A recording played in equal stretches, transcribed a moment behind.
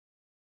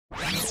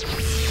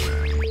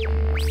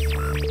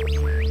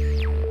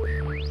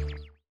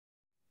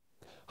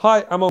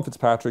Hi, I'm Owen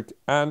Fitzpatrick,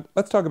 and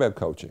let's talk about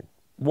coaching.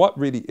 What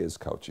really is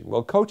coaching?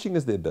 Well, coaching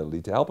is the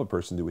ability to help a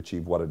person to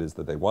achieve what it is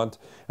that they want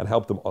and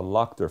help them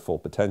unlock their full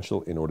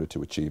potential in order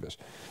to achieve it.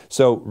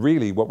 So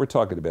really what we're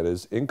talking about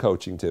is, in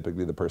coaching,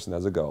 typically the person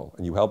has a goal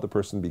and you help the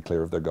person be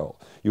clear of their goal.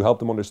 You help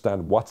them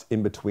understand what's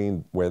in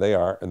between where they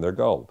are and their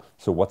goal.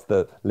 So what's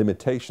the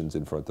limitations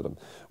in front of them?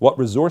 What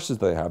resources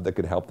they have that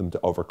could help them to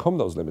overcome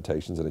those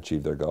limitations and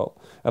achieve their goal?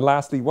 And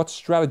lastly, what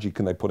strategy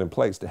can they put in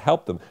place to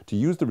help them to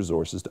use the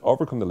resources to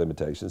overcome the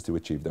limitations to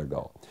achieve their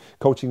goal?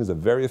 Coaching is a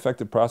very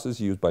effective process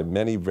used by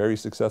many very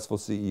successful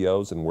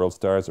CEOs and world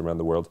stars around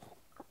the world.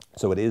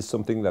 So it is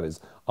something that is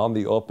on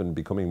the up and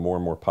becoming more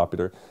and more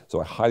popular. So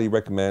I highly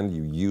recommend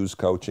you use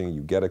coaching,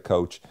 you get a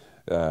coach,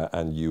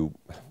 and you,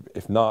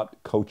 if not,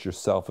 coach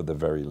yourself at the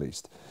very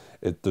least.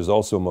 There's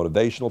also a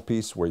motivational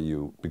piece where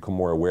you become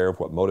more aware of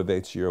what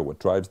motivates you or what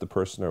drives the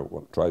person or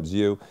what drives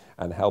you,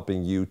 and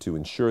helping you to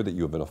ensure that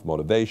you have enough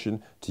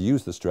motivation to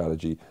use the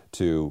strategy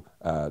to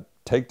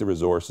take the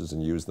resources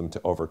and use them to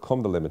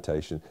overcome the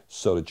limitation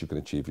so that you can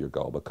achieve your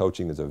goal. But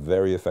coaching is a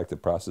very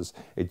effective process.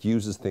 It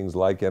uses things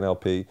like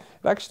NLP. It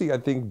actually, I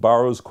think,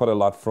 borrows quite a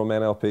lot from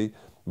NLP,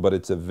 but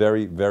it's a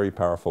very, very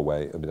powerful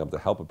way of being able to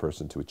help a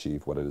person to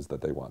achieve what it is that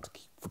they want.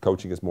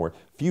 Coaching is more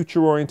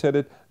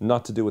future-oriented,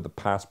 not to do with the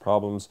past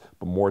problems,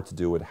 but more to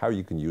do with how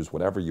you can use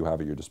whatever you have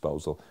at your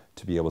disposal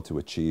to be able to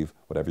achieve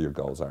whatever your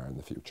goals are in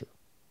the future.